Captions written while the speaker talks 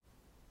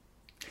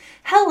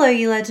Hello,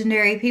 you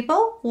legendary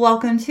people.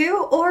 Welcome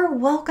to or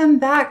welcome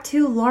back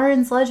to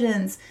Lauren's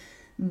Legends.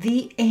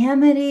 The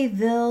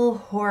Amityville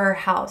horror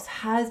house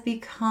has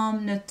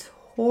become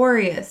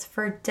notorious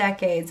for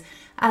decades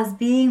as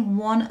being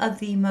one of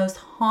the most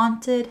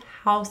haunted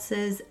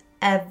houses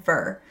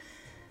ever.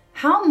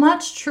 How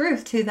much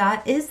truth to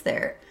that is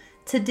there?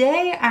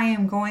 Today, I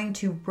am going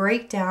to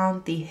break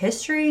down the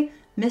history,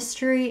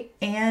 mystery,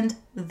 and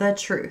the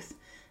truth.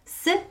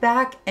 Sit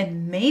back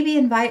and maybe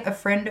invite a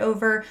friend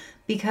over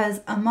because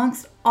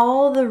amongst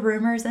all the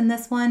rumors in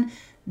this one,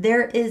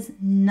 there is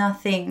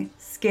nothing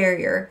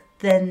scarier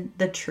than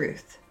the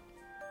truth.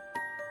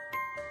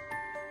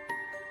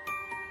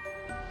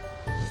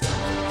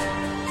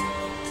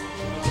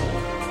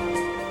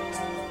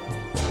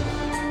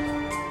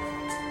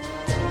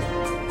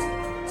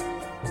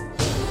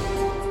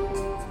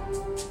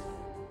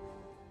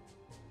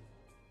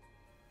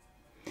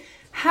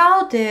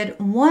 How did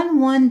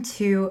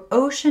 112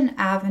 Ocean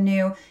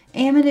Avenue,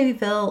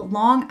 Amityville,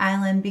 Long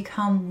Island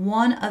become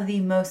one of the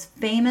most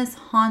famous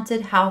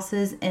haunted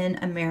houses in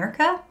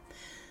America?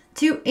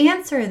 To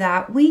answer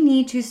that, we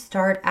need to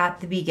start at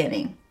the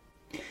beginning.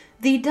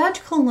 The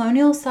Dutch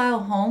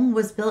colonial-style home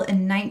was built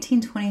in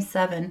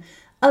 1927,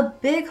 a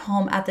big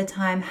home at the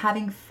time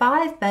having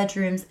 5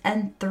 bedrooms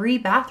and 3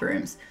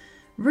 bathrooms.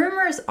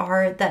 Rumors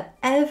are that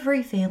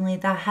every family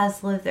that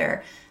has lived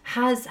there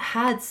has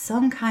had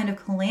some kind of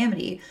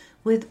calamity,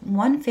 with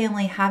one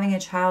family having a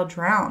child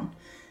drown.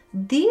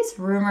 These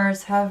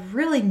rumors have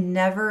really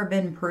never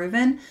been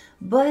proven,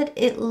 but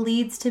it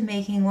leads to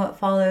making what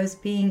follows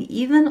being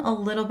even a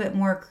little bit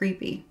more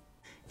creepy.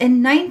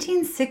 In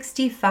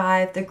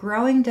 1965, the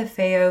growing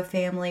DeFeo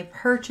family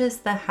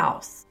purchased the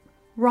house.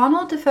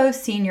 Ronald Defoe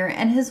Sr.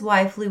 and his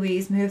wife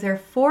Louise moved their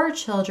 4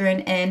 children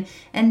in,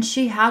 and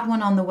she had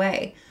one on the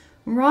way.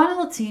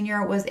 Ronald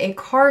Sr. was a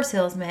car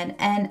salesman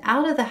and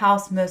out of the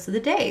house most of the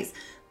days,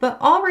 but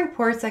all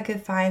reports I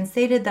could find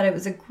stated that it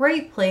was a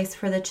great place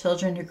for the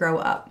children to grow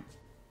up.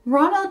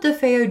 Ronald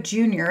DeFeo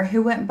Jr.,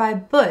 who went by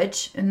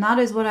Butch, and that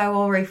is what I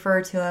will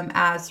refer to him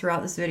as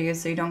throughout this video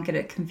so you don't get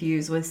it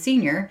confused with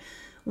Sr.,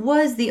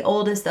 was the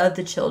oldest of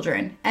the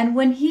children, and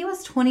when he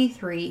was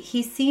 23,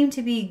 he seemed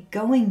to be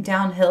going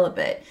downhill a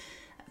bit.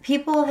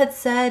 People had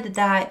said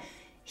that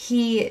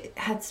he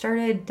had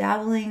started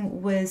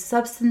dabbling with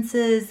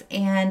substances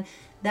and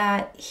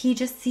that he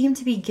just seemed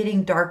to be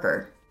getting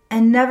darker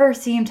and never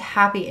seemed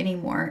happy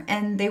anymore,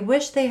 and they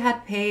wish they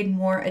had paid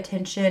more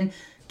attention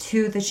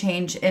to the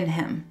change in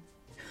him.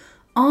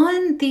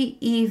 On the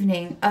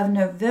evening of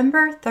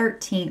November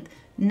 13th,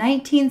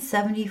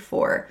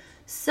 1974,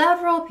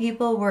 several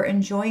people were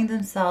enjoying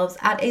themselves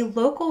at a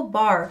local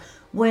bar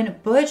when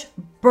Butch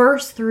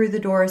burst through the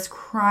doors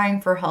crying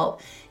for help.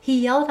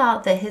 He yelled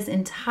out that his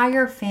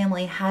entire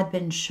family had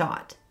been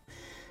shot.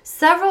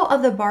 Several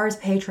of the bar's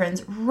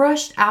patrons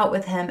rushed out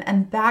with him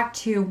and back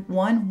to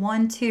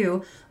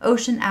 112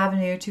 Ocean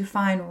Avenue to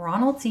find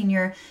Ronald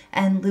Sr.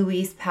 and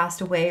Louise passed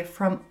away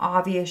from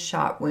obvious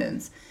shot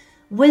wounds.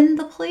 When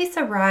the police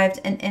arrived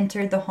and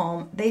entered the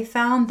home, they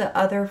found the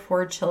other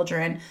 4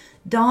 children,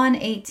 Dawn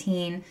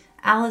 18,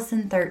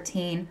 Allison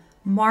 13,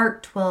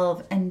 Mark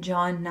 12, and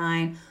John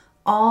 9,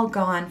 all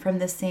gone from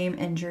the same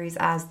injuries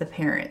as the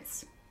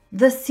parents.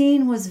 The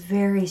scene was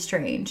very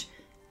strange.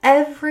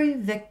 Every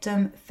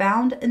victim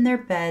found in their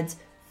beds,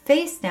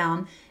 face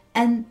down,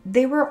 and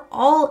they were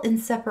all in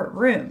separate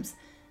rooms.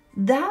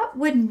 That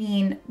would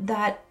mean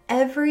that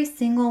every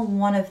single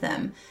one of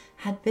them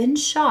had been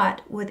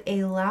shot with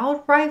a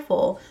loud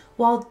rifle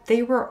while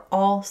they were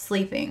all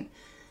sleeping.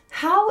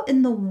 How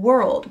in the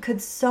world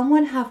could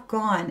someone have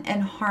gone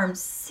and harmed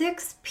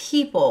 6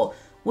 people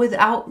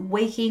without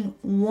waking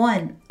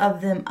one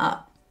of them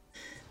up?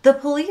 The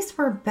police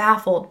were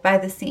baffled by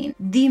the scene.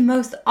 The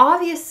most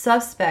obvious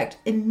suspect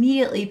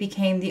immediately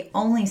became the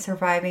only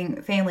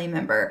surviving family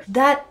member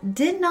that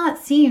did not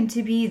seem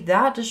to be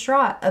that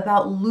distraught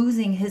about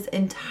losing his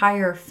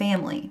entire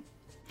family.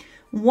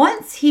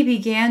 Once he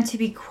began to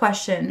be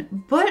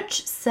questioned,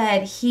 Butch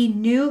said he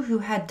knew who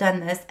had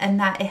done this and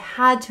that it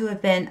had to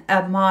have been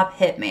a mob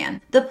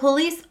hitman. The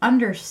police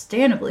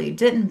understandably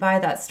didn't buy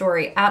that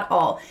story at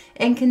all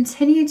and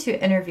continued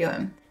to interview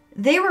him.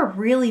 They were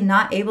really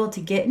not able to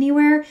get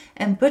anywhere,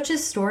 and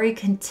Butch's story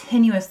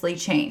continuously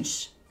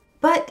changed.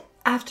 But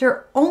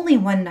after only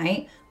one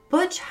night,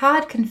 Butch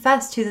had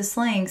confessed to the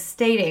slaying,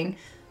 stating,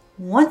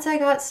 "Once I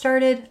got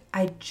started,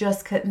 I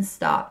just couldn't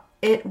stop.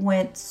 It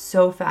went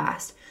so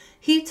fast."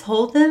 He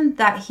told them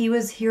that he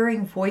was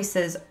hearing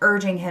voices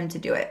urging him to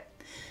do it.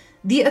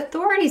 The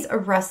authorities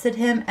arrested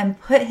him and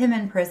put him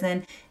in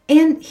prison,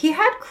 and he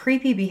had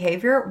creepy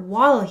behavior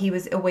while he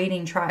was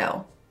awaiting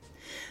trial.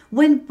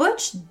 When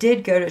Butch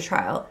did go to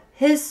trial,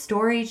 his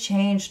story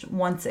changed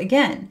once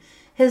again.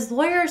 His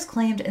lawyers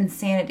claimed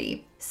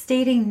insanity,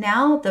 stating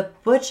now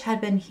that Butch had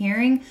been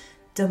hearing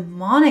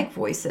demonic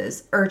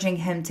voices urging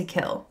him to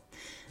kill.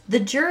 The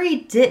jury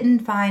didn't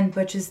find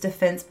Butch's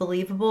defense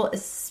believable,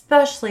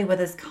 especially with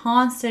his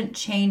constant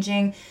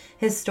changing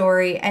his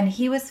story, and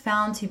he was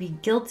found to be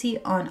guilty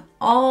on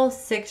all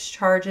 6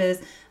 charges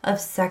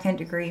of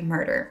second-degree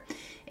murder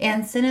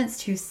and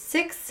sentenced to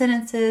 6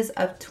 sentences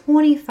of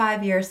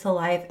 25 years to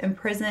life in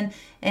prison,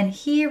 and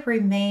he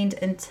remained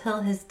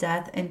until his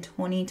death in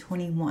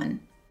 2021.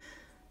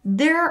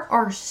 There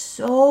are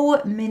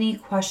so many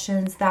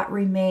questions that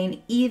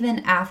remain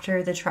even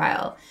after the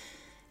trial.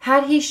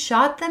 Had he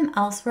shot them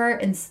elsewhere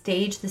and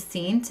staged the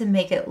scene to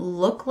make it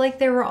look like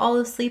they were all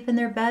asleep in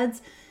their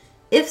beds?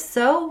 If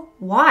so,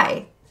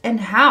 why and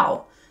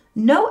how?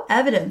 No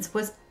evidence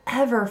was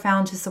ever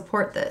found to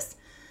support this.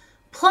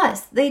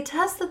 Plus, they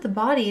tested the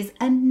bodies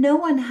and no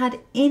one had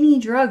any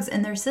drugs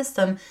in their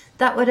system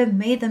that would have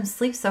made them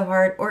sleep so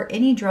hard, or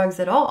any drugs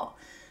at all.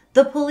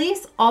 The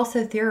police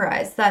also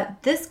theorized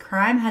that this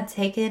crime had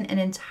taken an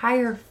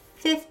entire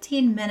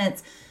 15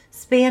 minutes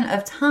span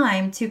of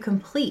time to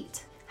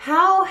complete.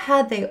 How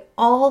had they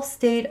all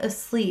stayed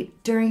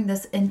asleep during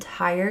this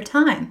entire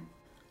time?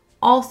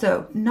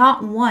 Also,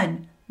 not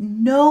one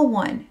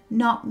neighbor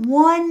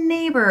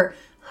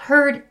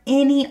heard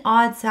any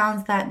odd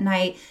sounds that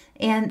night,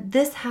 and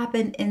this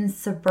happened in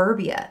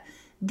suburbia.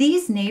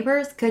 These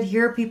neighbors could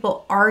hear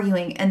people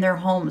arguing in their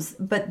homes,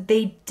 but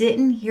they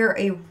didn't hear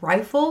a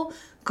rifle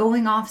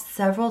going off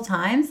several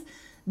times.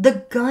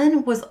 The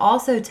gun was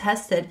also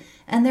tested,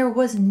 and there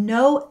was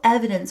no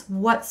evidence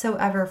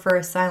whatsoever for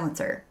a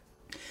silencer.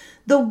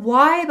 The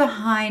why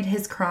behind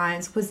his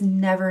crimes was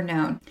never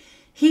known.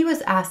 He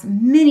was asked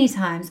many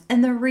times,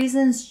 and the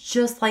reasons,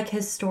 just like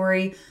his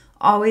story,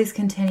 always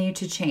continued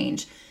to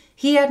change.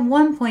 He at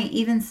one point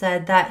even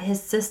said that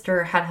his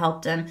sister had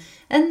helped him,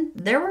 and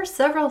there were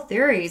several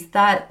theories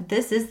that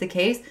this is the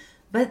case,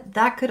 but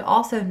that could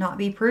also not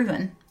be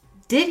proven.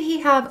 Did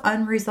he have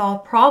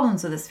unresolved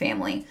problems with his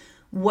family?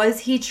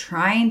 Was he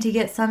trying to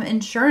get some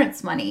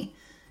insurance money?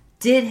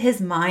 Did his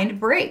mind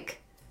break?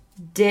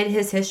 Did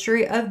his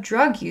history of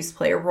drug use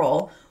play a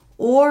role?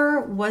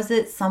 Or was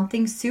it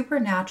something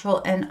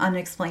supernatural and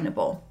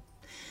unexplainable?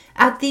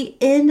 At the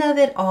end of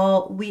it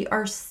all, we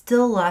are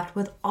still left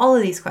with all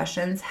of these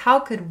questions. How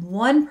could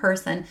one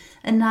person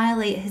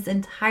annihilate his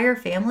entire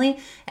family?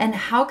 And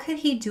how could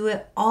he do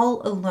it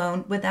all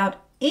alone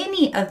without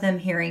any of them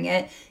hearing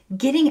it,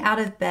 getting out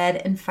of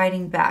bed and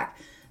fighting back?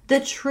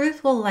 The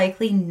truth will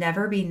likely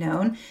never be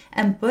known,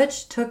 and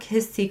Butch took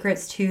his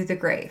secrets to the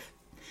grave.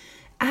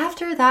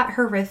 After that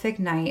horrific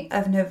night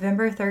of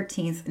November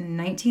 13th,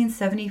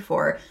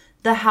 1974,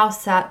 the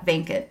house sat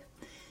vacant.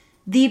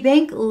 The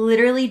bank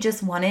literally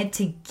just wanted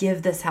to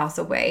give this house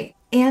away.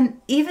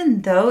 And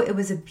even though it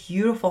was a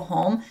beautiful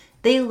home,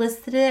 they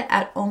listed it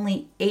at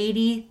only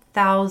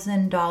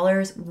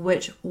 $80,000,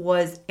 which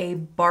was a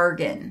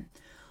bargain.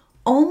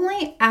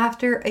 Only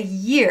after a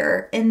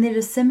year, in the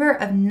December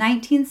of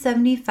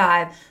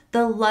 1975,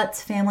 the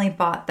Lutz family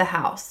bought the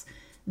house.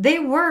 They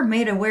were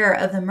made aware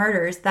of the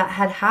murders that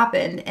had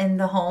happened in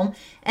the home,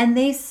 and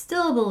they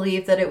still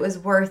believed that it was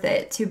worth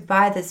it to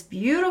buy this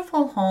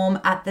beautiful home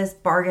at this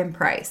bargain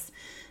price,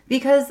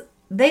 because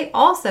they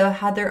also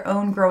had their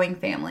own growing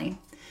family,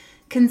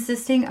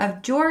 consisting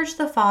of George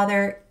the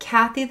father,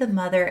 Kathy the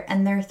mother,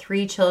 and their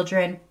 3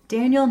 children,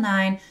 Daniel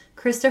 9,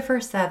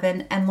 Christopher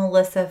 7, and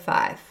Melissa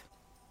 5.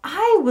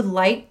 I would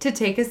like to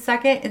take a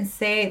second and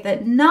say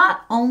that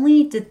not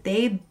only did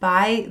they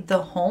buy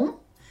the home,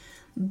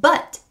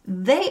 but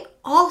they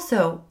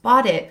also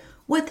bought it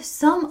with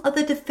some of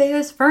the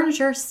DeFeo's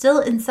furniture still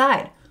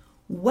inside.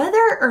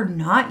 Whether or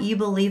not you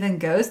believe in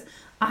ghosts,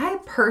 I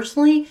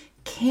personally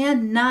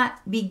cannot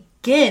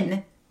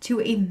begin to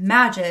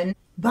imagine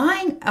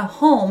buying a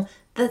home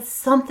that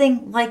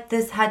something like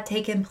this had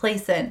taken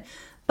place in.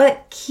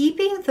 But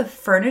keeping the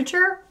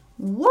furniture?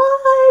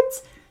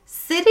 What?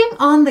 Sitting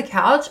on the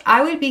couch,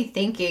 I would be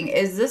thinking,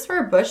 is this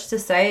where Butch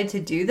decided to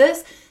do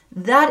this?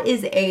 That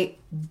is a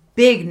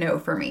big no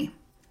for me.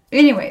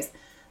 Anyways,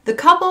 the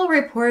couple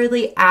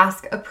reportedly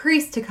asked a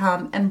priest to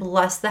come and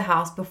bless the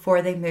house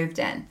before they moved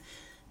in.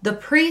 The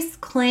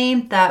priest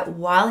claimed that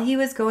while he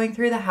was going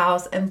through the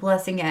house and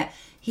blessing it,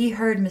 he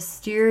heard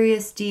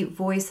mysterious deep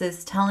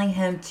voices telling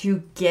him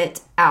to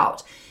get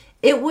out.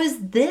 It was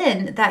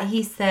then that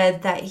he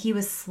said that he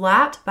was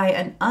slapped by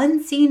an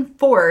unseen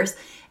force,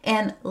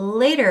 and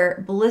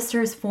later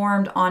blisters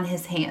formed on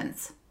his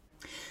hands.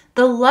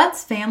 The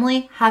Lutz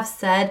family have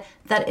said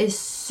that as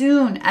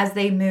soon as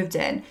they moved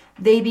in,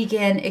 they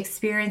began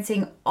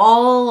experiencing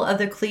all of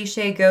the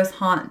cliche ghost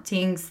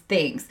hauntings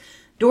things.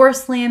 Door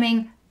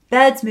slamming,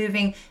 beds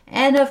moving,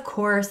 and of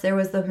course there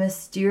was the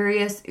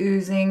mysterious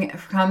oozing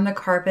from the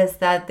carpets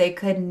that they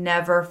could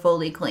never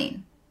fully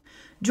clean.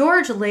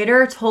 George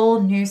later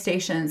told news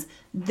stations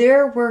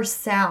there were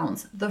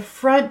sounds. The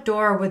front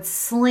door would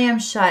slam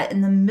shut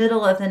in the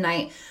middle of the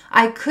night.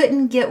 I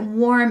couldn't get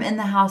warm in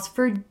the house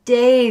for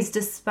days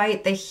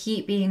despite the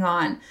heat being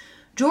on.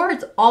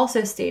 George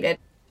also stated,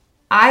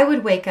 I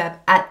would wake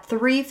up at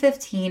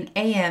 3:15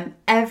 a.m.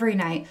 every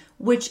night,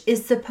 which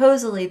is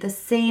supposedly the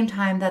same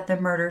time that the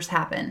murders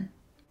happen.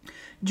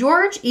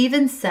 George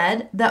even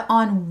said that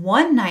on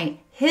one night,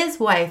 his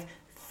wife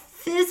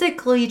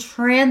physically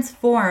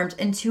transformed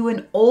into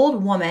an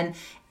old woman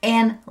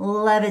and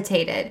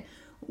levitated.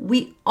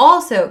 We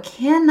also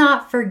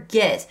cannot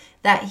forget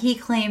that he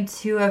claimed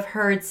to have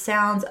heard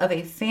sounds of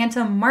a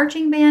phantom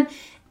marching band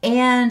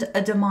and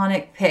a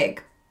demonic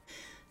pig.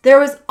 There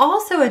was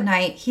also a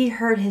night he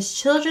heard his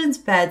children's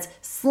beds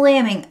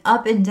slamming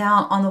up and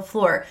down on the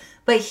floor,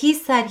 but he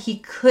said he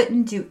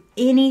couldn't do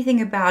anything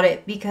about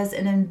it because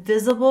an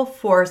invisible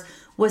force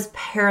was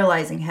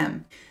paralyzing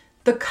him.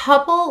 The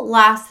couple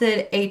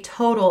lasted a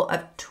total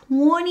of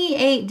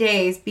 28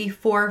 days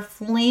before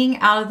fleeing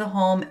out of the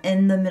home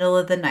in the middle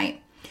of the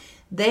night.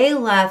 They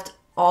left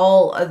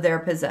all of their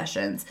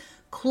possessions,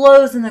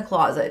 clothes in the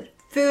closet,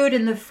 food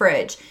in the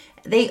fridge.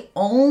 They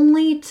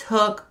only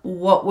took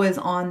what was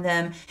on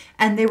them,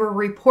 and they were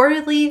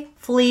reportedly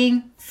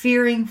fleeing,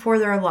 fearing for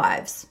their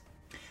lives.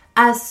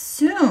 As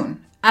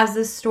soon as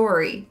the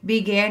story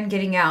began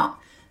getting out,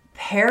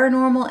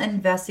 paranormal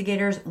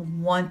investigators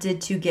wanted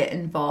to get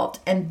involved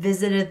and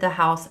visited the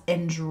house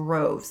in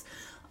droves.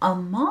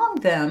 Among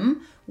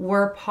them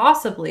were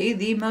possibly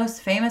the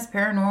most famous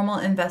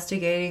paranormal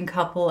investigating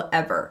couple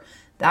ever.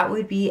 That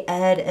would be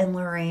Ed and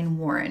Lorraine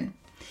Warren.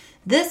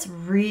 This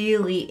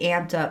really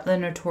amped up the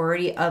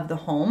notoriety of the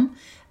home.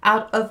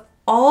 Out of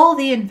all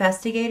the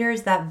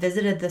investigators that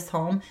visited this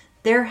home,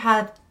 there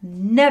have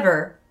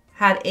never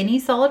had any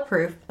solid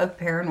proof of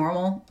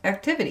paranormal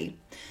activity.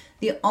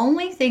 The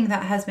only thing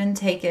that has been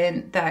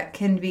taken that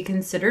can be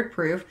considered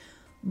proof,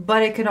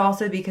 but it could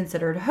also be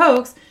considered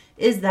hoax,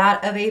 is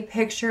that of a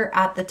picture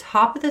at the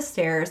top of the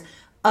stairs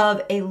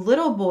of a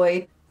little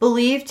boy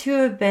believed to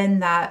have been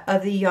that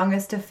of the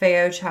youngest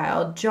DeFeo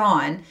child,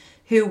 John,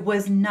 who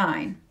was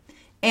 9.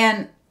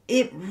 And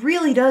it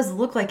really does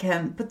look like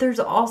him, but there's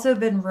also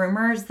been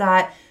rumors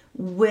that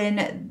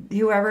when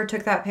whoever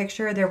took that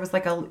picture, there was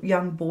like a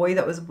young boy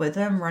that was with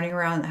him running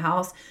around the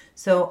house.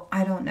 So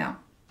I don't know.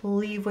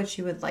 Believe what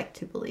you would like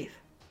to believe.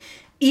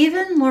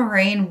 Even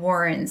Lorraine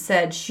Warren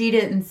said she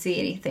didn't see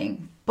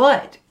anything,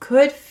 but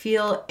could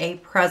feel a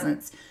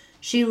presence.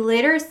 She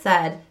later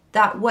said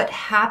that what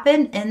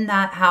happened in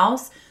that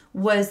house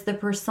was the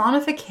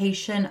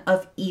personification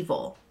of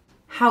evil.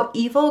 How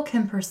evil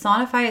can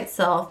personify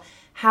itself,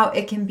 how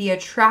it can be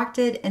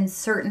attracted in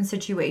certain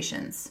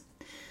situations.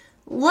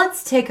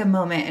 Let's take a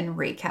moment and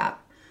recap.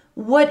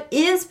 What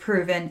is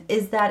proven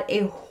is that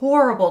a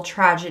horrible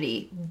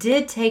tragedy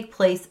did take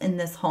place in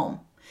this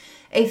home.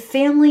 A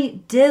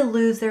family did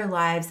lose their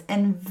lives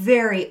in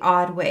very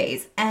odd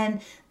ways,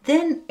 and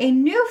then a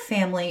new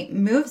family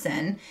moves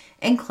in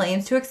and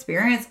claims to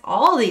experience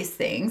all these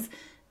things.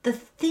 The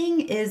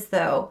thing is,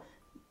 though,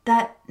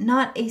 that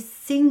not a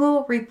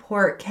single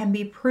report can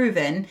be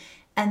proven,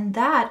 and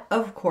that,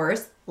 of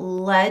course,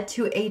 led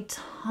to a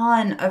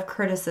ton of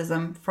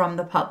criticism from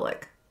the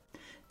public.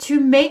 To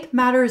make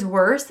matters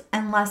worse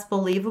and less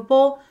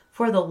believable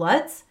for the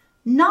Lutz,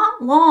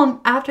 not long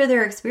after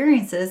their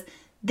experiences,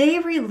 they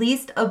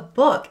released a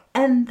book,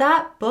 and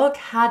that book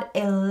had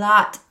a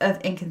lot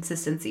of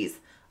inconsistencies.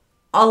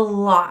 A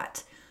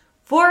lot.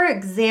 For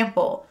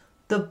example,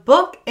 the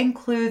book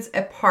includes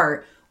a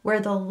part where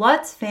the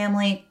Lutz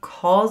family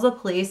calls the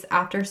police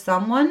after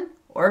someone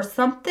or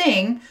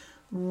something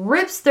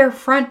rips their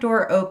front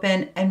door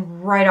open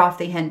and right off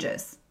the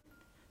hinges.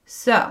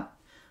 So,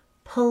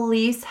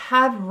 police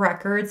have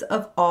records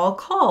of all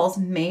calls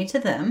made to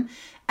them,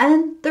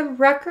 and the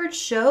records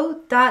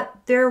show that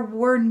there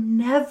were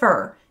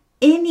never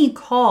any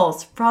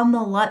calls from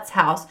the Lutz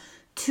house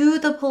to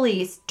the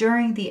police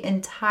during the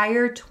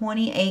entire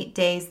 28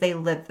 days they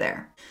lived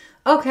there.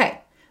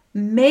 Okay,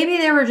 maybe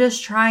they were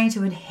just trying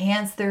to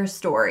enhance their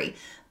story,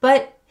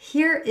 but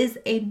here is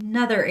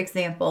another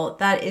example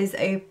that is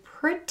a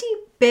pretty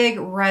big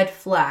red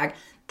flag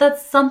that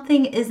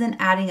something isn't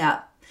adding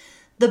up.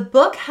 The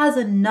book has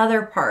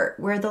another part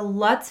where the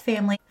Lutz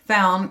family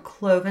found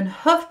cloven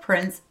hoof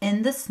prints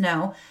in the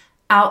snow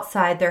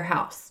outside their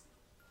house.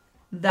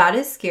 That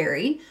is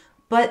scary,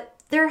 but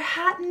there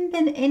hadn't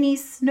been any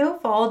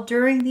snowfall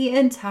during the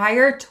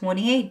entire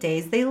 28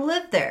 days they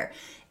lived there.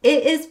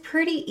 It is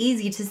pretty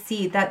easy to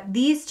see that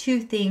these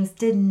two things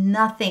did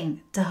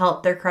nothing to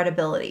help their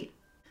credibility.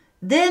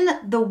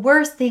 Then the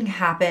worst thing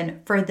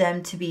happened for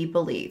them to be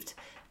believed.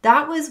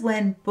 That was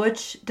when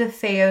Butch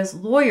DeFeo's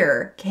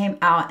lawyer came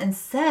out and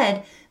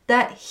said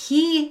that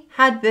he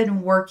had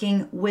been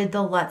working with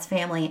the Lutz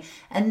family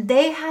and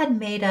they had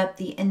made up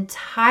the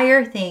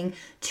entire thing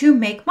to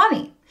make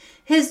money.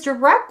 His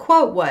direct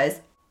quote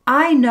was,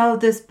 "I know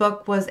this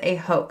book was a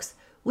hoax.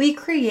 We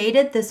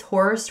created this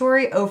horror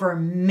story over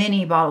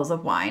many bottles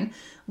of wine.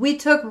 We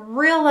took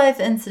real life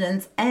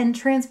incidents and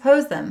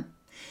transposed them.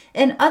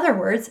 In other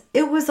words,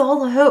 it was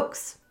all a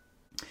hoax."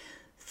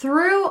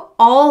 Through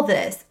all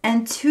this,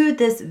 and to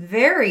this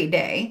very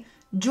day,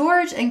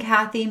 George and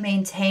Kathy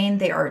maintain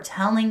they are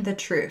telling the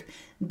truth.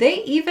 They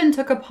even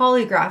took a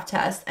polygraph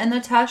test, and the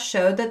test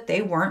showed that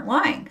they weren't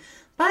lying.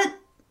 But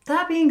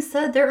that being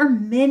said, there are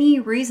many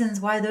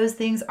reasons why those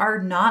things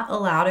are not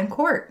allowed in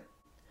court.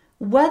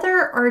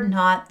 Whether or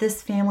not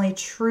this family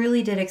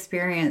truly did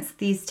experience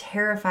these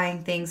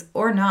terrifying things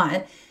or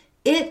not,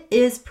 it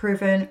is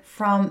proven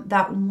from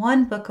that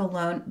one book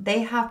alone, they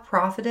have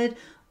profited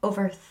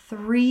over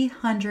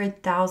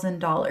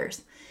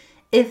 $300,000.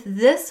 If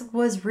this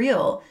was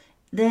real,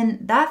 then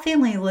that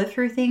family lived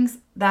through things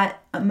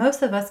that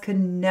most of us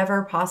could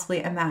never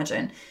possibly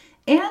imagine.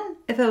 And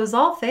if it was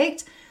all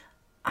faked,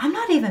 I'm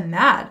not even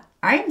mad.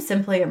 I am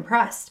simply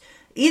impressed.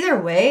 Either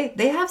way,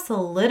 they have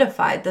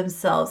solidified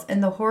themselves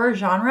in the horror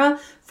genre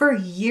for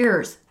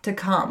years to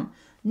come.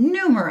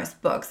 Numerous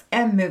books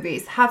and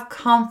movies have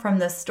come from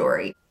this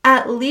story.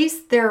 At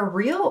least their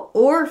real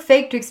or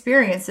faked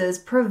experiences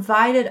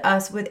provided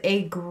us with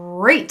a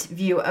great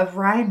view of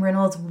Ryan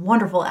Reynolds'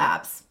 wonderful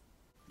abs.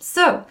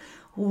 So,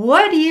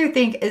 what do you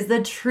think is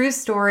the true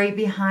story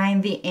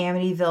behind the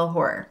Amityville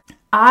horror?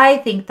 I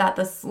think that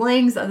the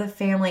slayings of the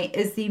family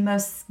is the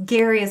most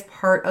scariest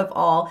part of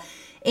all,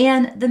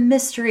 and the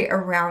mystery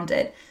around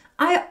it.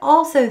 I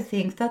also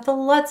think that the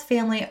Lutz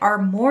family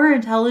are more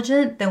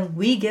intelligent than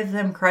we give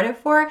them credit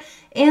for,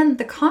 and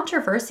the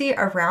controversy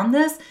around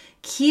this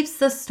keeps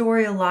the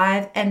story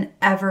alive and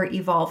ever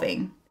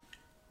evolving.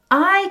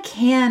 I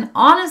can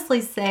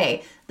honestly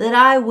say that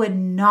I would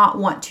not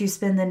want to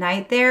spend the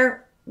night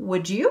there.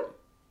 Would you?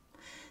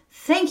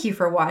 Thank you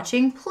for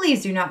watching.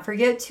 Please do not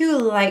forget to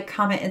like,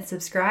 comment, and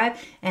subscribe,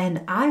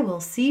 and I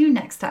will see you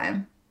next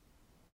time.